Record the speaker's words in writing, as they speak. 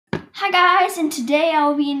Hi guys, and today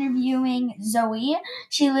I'll be interviewing Zoe.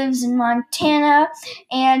 She lives in Montana,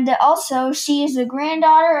 and also she is the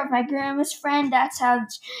granddaughter of my grandma's friend.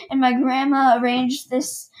 And my grandma arranged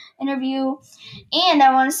this interview. And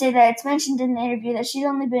I want to say that it's mentioned in the interview that she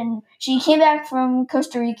came back from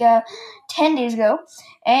Costa Rica 10 days ago,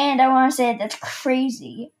 and I want to say that's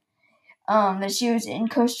crazy. That she was in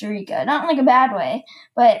Costa Rica, not in like a bad way,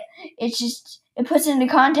 but it puts it into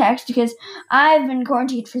context because I've been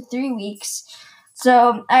quarantined for 3 weeks,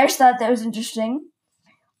 so I just thought that was interesting.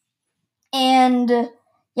 And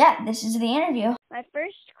yeah, this is the interview. My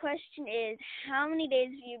first question is, how many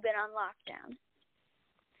days have you been on lockdown?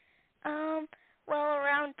 Well,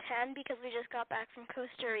 around 10 because we just got back from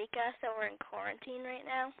Costa Rica, so we're in quarantine right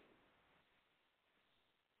now.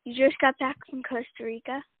 You just got back from Costa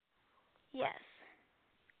Rica? Yes.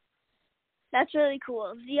 That's really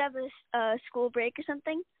cool. Do you have a school break or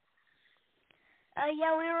something?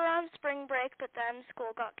 Yeah, we were on spring break, but then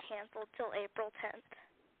school got canceled till April 10th.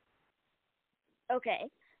 Okay.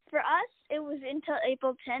 For us, it was until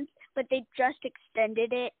April 10th, but they just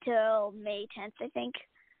extended it till May 10th, I think.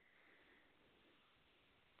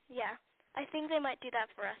 Yeah, I think they might do that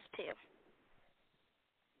for us too.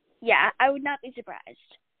 Yeah, I would not be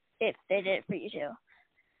surprised if they did it for you too.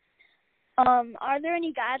 Are there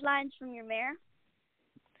any guidelines from your mayor?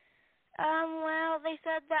 Well, they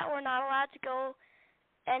said that we're not allowed to go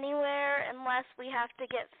anywhere unless we have to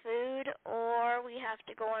get food or we have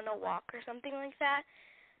to go on a walk or something like that.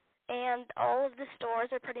 And all of the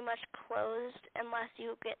stores are pretty much closed unless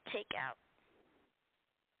you get takeout.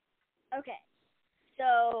 Okay.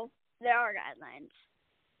 So there are guidelines.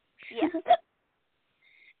 Yeah.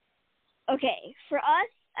 Okay. For us,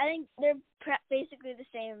 I think they're basically the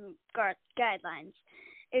same guidelines,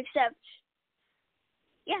 except,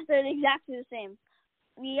 yeah, they're exactly the same.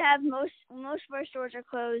 We have most of our stores are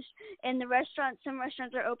closed, and some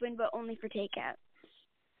restaurants are open, but only for takeout.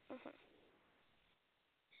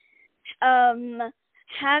 Mm-hmm.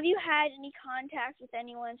 Have you had any contact with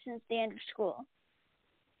anyone since the end of school?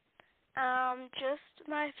 Just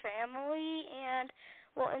my family, and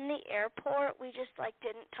well, in the airport we just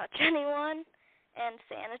didn't touch anyone and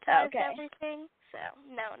sanitized everything. So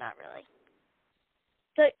no, not really.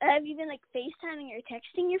 So have you been FaceTiming or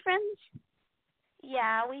texting your friends?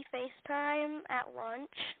 Yeah, we FaceTime at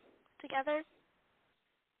lunch together.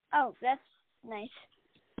 Oh, that's nice.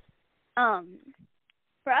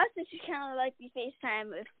 For us, it's just kind of like we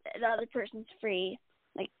FaceTime if the other person's free,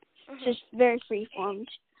 just very free formed.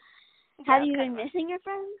 Yeah, have you been missing your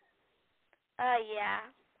friends? Yeah,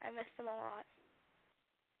 I miss them a lot.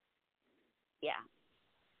 Yeah,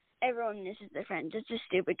 everyone misses their friends. It's a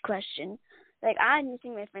stupid question. I'm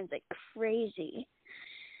missing my friends like crazy.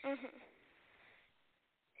 Mhm.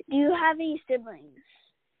 Do you have any siblings?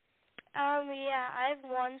 Yeah, I have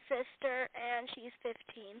one sister and she's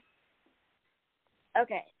 15.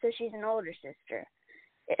 Okay, so she's an older sister.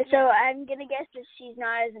 So I'm gonna guess that she's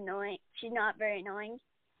not as annoying. She's not very annoying.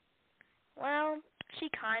 Well, she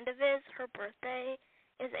kind of is. Her birthday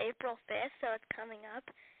is April 5th, so it's coming up,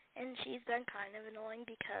 and she's been kind of annoying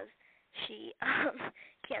because she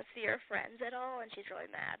can't see her friends at all, and she's really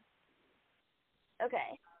mad.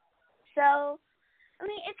 Okay, so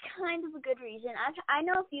it's kind of a good reason. I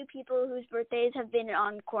know a few people whose birthdays have been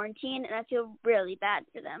on quarantine, and I feel really bad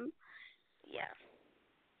for them. Yeah.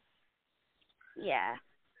 Yeah.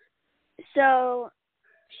 So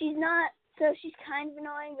she's kind of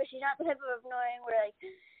annoying, but she's not the type of annoying where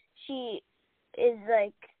she is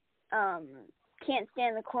can't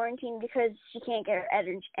stand the quarantine because she can't get her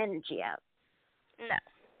energy out. No.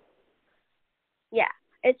 Yeah,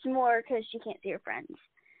 it's more because she can't see her friends.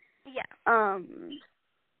 Yeah. I'm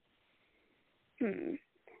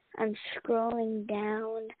scrolling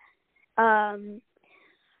down.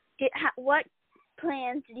 What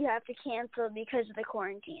plans did you have to cancel because of the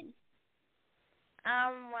quarantine?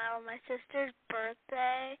 Well, my sister's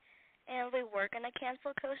birthday, and we were gonna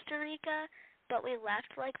cancel Costa Rica, but we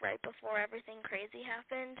left right before everything crazy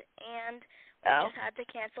happened, and we just had to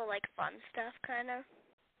cancel fun stuff, kind of.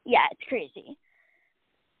 Yeah, it's crazy.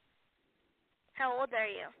 How old are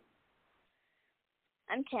you?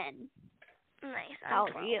 I'm 10. Nice. How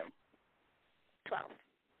old are you? 12.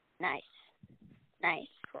 Nice.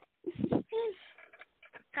 Cool.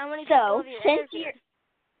 How many people have you interviewed?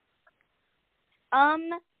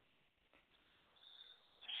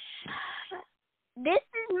 This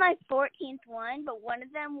is my 14th one, but one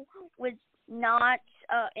of them was not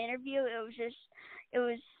an interview. It was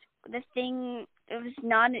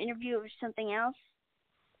not an interview. It was something else.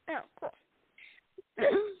 Oh, cool.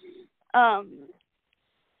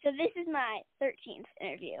 So this is my 13th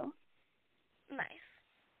interview. Nice.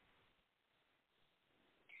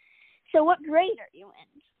 So what grade are you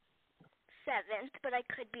in? 7th, but I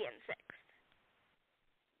could be in 6th.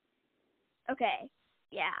 Okay.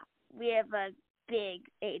 Yeah. We have a big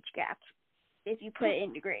age gap if you put it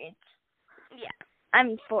into grades. Yeah.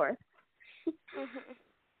 I'm 4th.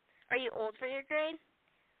 Are you old for your grade?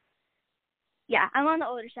 Yeah, I'm on the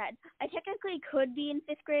older side. I technically could be in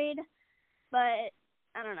 5th grade, but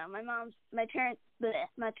I don't know. My parents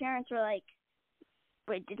were like,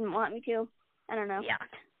 didn't want me to. I don't know. Yeah,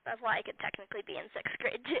 that's why I could technically be in 6th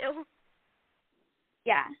grade too.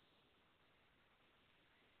 Yeah.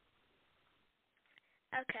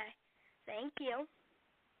 Okay. Thank you.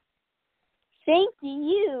 Thank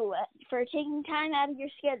you for taking time out of your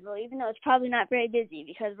schedule, even though it's probably not very busy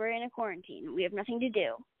because we're in a quarantine. We have nothing to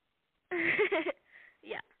do.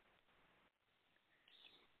 Yeah.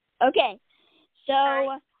 Okay. So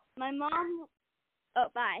Bye. my mom. Oh,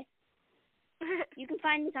 bye. You can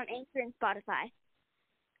find us on Anchor and Spotify.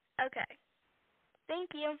 Okay.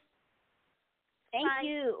 Thank you. Thank Bye.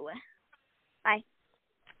 you. Bye.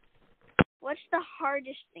 What's the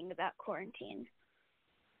hardest thing about quarantine?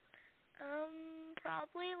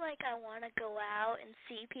 Probably like I want to go out and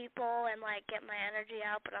see people and like get my energy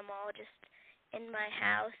out, but I'm all just in my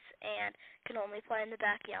house and can only play in the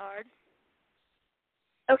backyard.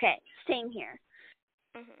 Okay, same here.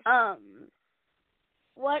 Mhm.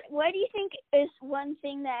 What do you think is one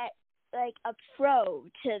thing that like a pro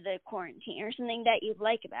to the quarantine or something that you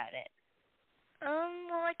like about it?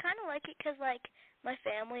 Well, I kind of like it because like my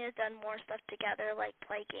family has done more stuff together, like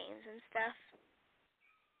play games and stuff.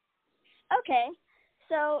 Okay,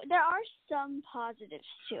 so there are some positives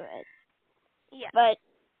to it. Yeah. But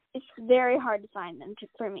it's very hard to find them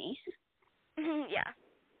for me. Yeah.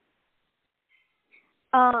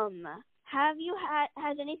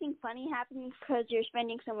 Has anything funny happened because you're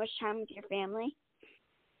spending so much time with your family?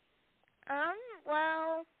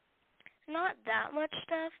 Well, not that much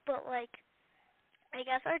stuff, but like I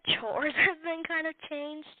guess our chores have been kind of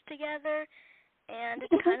changed together, and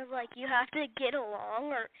it's kind of like you have to get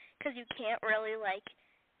along, or because you can't really like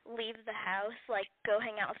leave the house, like go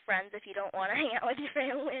hang out with friends if you don't want to hang out with your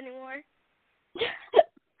family anymore.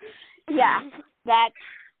 Yeah.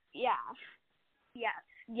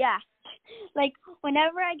 Like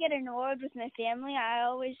whenever I get annoyed with my family, I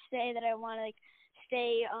always say that I want to like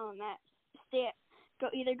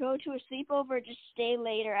either go to a sleepover or just stay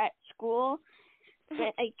later at school,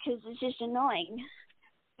 because it's just annoying.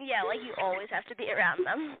 Yeah, like you always have to be around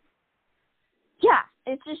them. Yeah,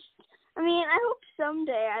 it's just. I mean, I hope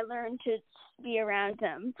someday I learn to be around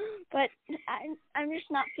them, but I'm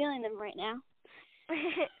just not feeling them right now.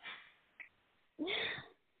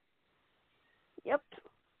 Yep.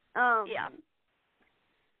 Yeah.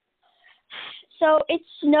 So it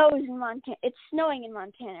snows in Montana. It's snowing in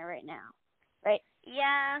Montana right now, right?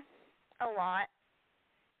 Yeah, a lot.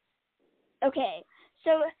 Okay.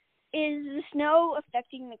 So is the snow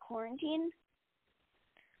affecting the quarantine?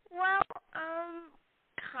 Well,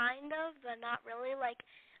 kind of, but not really. Like,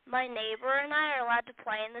 my neighbor and I are allowed to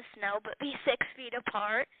play in the snow, but be 6 feet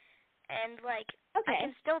apart. And, like, Okay. I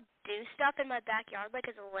can still do stuff in my backyard, like,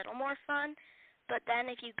 it's a little more fun. But then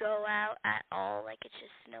if you go out at all, like, it's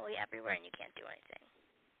just snowy everywhere and you can't do anything.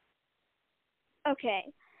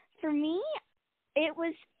 Okay. For me, it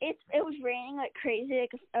was raining like crazy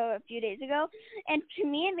like a few days ago, and to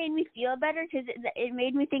me it made me feel better because it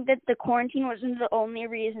made me think that the quarantine wasn't the only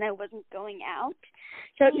reason I wasn't going out.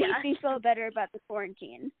 So it made me feel better about the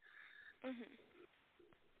quarantine. Mhm.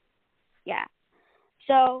 Yeah.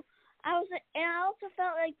 So I also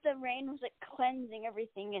felt like the rain was like cleansing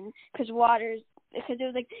everything, and because it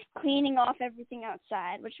was like cleaning off everything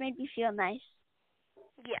outside, which made me feel nice.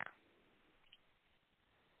 Yeah.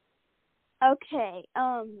 Okay.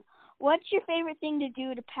 What's your favorite thing to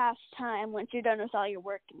do to pass time once you're done with all your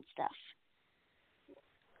work and stuff?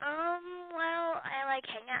 Well, I like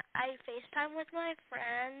hang out. I FaceTime with my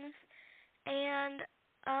friends, and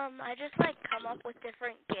I just like come up with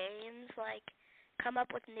different games, like come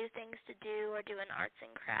up with new things to do or do an arts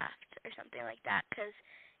and crafts or something like that. Because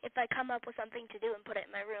if I come up with something to do and put it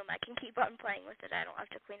in my room, I can keep on playing with it. I don't have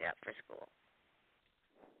to clean it up for school.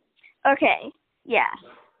 Okay. Yeah.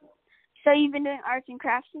 So you've been doing arts and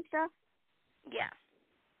crafts and stuff? Yeah.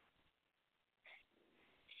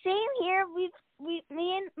 Same here. Me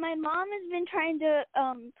and my mom has been trying to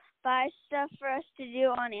buy stuff for us to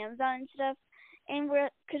do on Amazon and stuff, and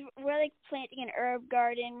we're like planting an herb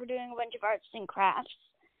garden. We're doing a bunch of arts and crafts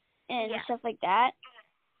and stuff like that.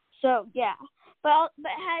 So yeah, but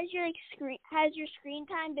has your screen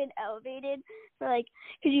time been elevated for like?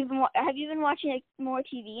 Have you been watching like more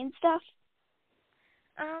TV and stuff?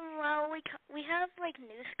 Well, we have like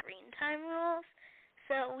new screen time rules.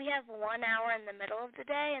 So we have 1 hour in the middle of the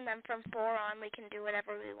day, and then from 4 on we can do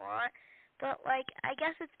whatever we want. But like, I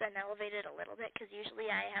guess it's been elevated a little bit because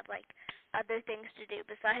usually I have like other things to do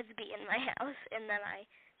besides be in my house, and then I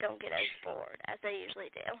don't get as bored as I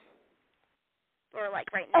usually do. Or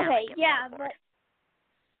like right now. Okay, I get yeah, more bored.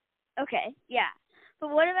 but okay, yeah.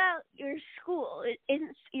 But what about your school?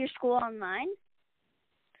 Isn't your school online?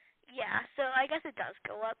 Yeah, so I guess it does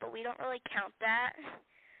go up, but we don't really count that.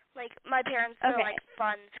 Like, my parents still Okay. like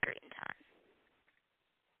fun screen time.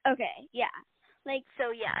 Okay, yeah. Like,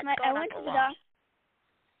 So yeah, it's I gone went up to a the lot.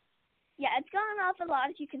 Yeah, it's gone off a lot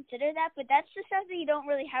if you consider that, but that's the stuff that you don't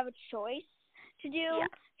really have a choice to do Yeah.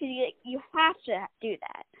 because you have to do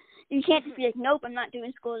that. You can't just be like, nope, I'm not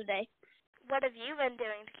doing school today. What have you been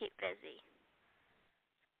doing to keep busy?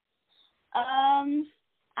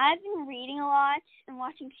 I've been reading a lot and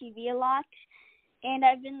watching TV a lot, and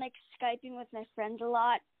I've been like Skyping with my friends a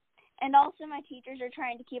lot. And also my teachers are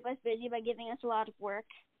trying to keep us busy by giving us a lot of work.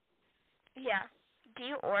 Yeah. Do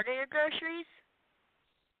you order your groceries?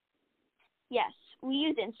 Yes, we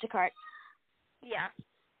use Instacart. Yeah.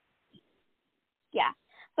 Yeah.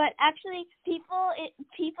 But actually, people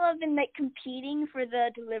have been like competing for the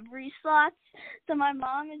delivery slots. So my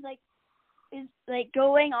mom is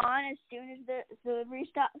going on as soon as the delivery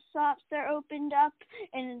slots are opened up,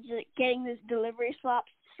 and is like getting this delivery slots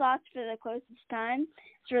for the closest time.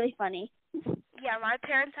 It's really funny. Yeah, my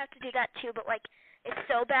parents have to do that too, but like it's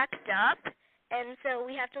so backed up, and so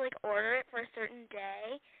we have to like order it for a certain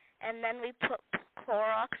day, and then we put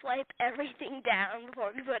Clorox wipe everything down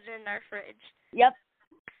before we put it in our fridge. Yep.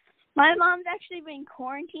 My mom's actually been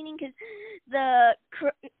quarantining because the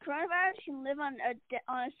coronavirus can live on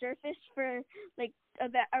a surface for like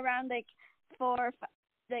around like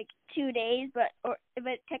 2 days, but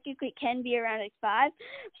technically can be around like 5.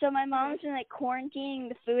 So my mom's been like quarantining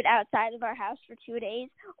the food outside of our house for 2 days,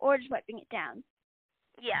 or just wiping it down.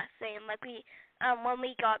 Yeah, same. Like we, when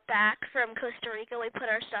we got back from Costa Rica, we put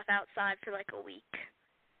our stuff outside for like a week.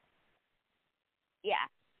 Yeah,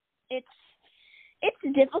 it's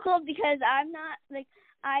difficult because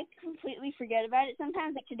I completely forget about it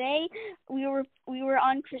sometimes. Like today, we were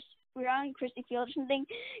on Christie Field or something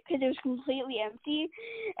because it was completely empty,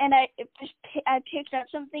 and I picked up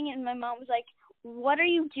something, and my mom was like, "What are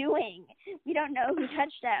you doing? We don't know who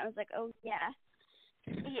touched that." I was like, "Oh yeah."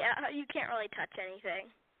 Yeah, you can't really touch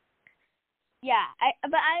anything. Yeah,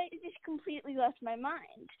 but I just completely lost my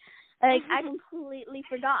mind. Like I completely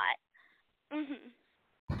forgot. Mhm.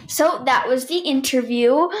 So that was the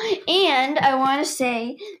interview, and I want to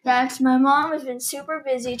say that my mom has been super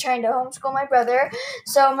busy trying to homeschool my brother,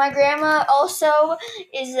 so my grandma also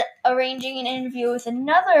is arranging an interview with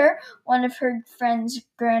another one of her friend's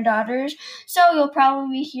granddaughters, so you'll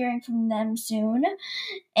probably be hearing from them soon,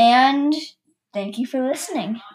 and thank you for listening.